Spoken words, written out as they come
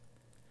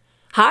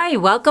Hi,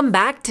 welcome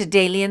back to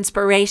Daily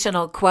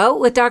Inspirational Quote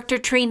with Dr.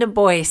 Trina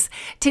Boyce.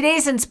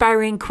 Today's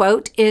inspiring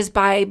quote is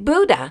by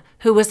Buddha,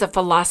 who was a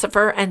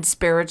philosopher and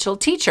spiritual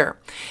teacher.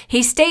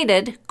 He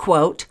stated,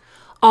 quote,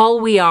 "All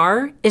we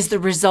are is the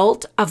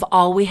result of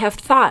all we have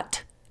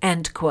thought,"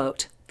 end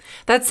quote.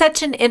 That's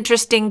such an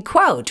interesting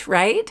quote,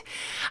 right?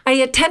 I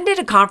attended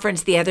a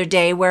conference the other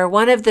day where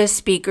one of the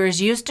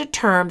speakers used a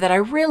term that I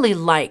really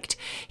liked.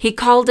 He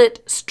called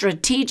it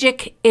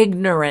strategic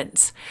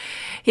ignorance.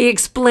 He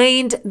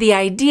explained the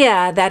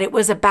idea that it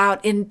was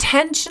about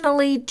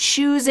intentionally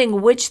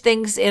choosing which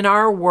things in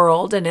our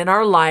world and in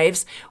our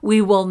lives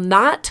we will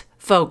not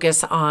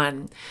focus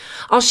on.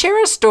 I'll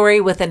share a story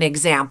with an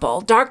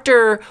example.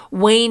 Dr.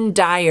 Wayne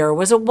Dyer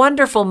was a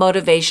wonderful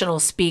motivational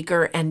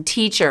speaker and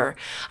teacher.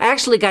 I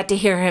actually got to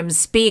hear him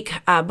speak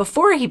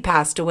before he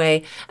passed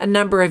away a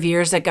number of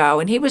years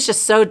ago, and he was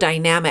just so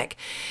dynamic.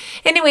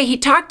 Anyway, he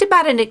talked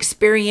about an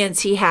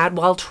experience he had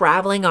while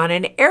traveling on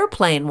an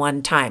airplane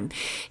one time.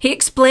 He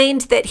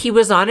explained that he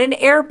was on an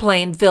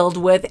airplane filled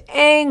with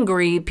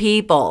angry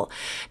people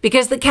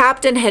because the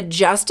captain had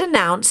just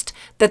announced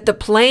that the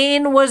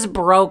plane was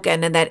broken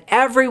and that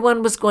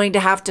everyone was going to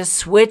have to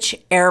switch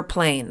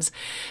airplanes.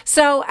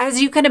 So, as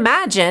you can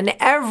imagine,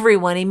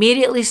 everyone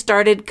immediately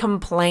started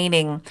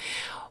complaining.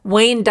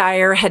 Wayne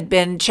Dyer had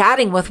been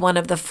chatting with one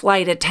of the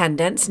flight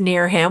attendants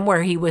near him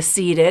where he was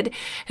seated,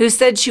 who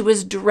said she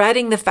was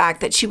dreading the fact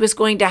that she was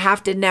going to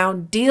have to now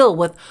deal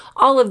with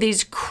all of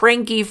these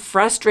cranky,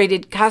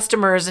 frustrated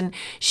customers, and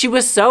she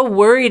was so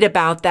worried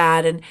about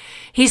that. And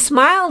he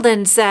smiled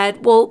and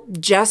said, "Well,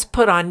 just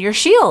put on your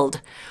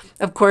shield."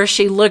 Of course,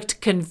 she looked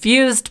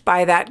confused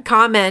by that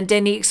comment,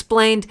 and he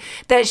explained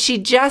that she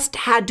just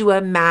had to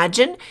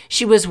imagine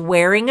she was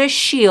wearing a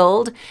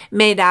shield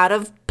made out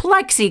of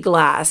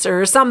plexiglass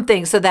or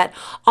something so that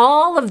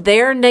all of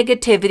their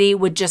negativity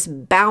would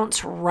just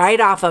bounce right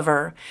off of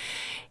her.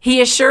 He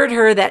assured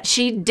her that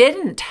she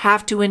didn't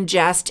have to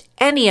ingest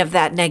any of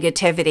that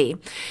negativity.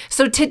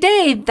 So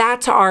today,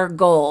 that's our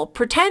goal.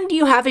 Pretend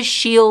you have a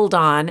shield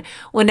on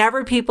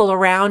whenever people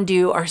around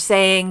you are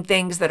saying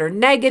things that are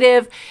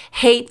negative,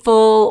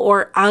 hateful,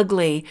 or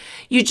ugly.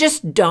 You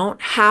just don't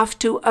have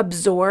to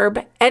absorb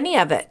any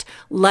of it.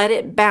 Let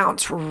it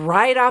bounce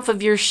right off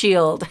of your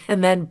shield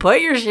and then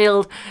put your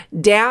shield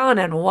down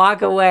and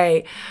walk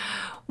away.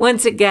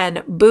 Once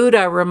again,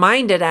 Buddha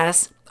reminded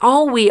us,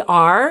 all we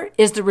are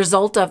is the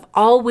result of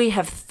all we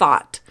have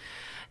thought.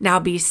 Now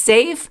be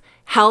safe,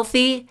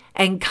 healthy,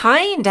 and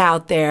kind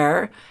out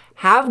there.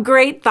 Have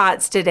great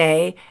thoughts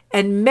today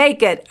and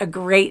make it a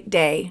great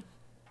day.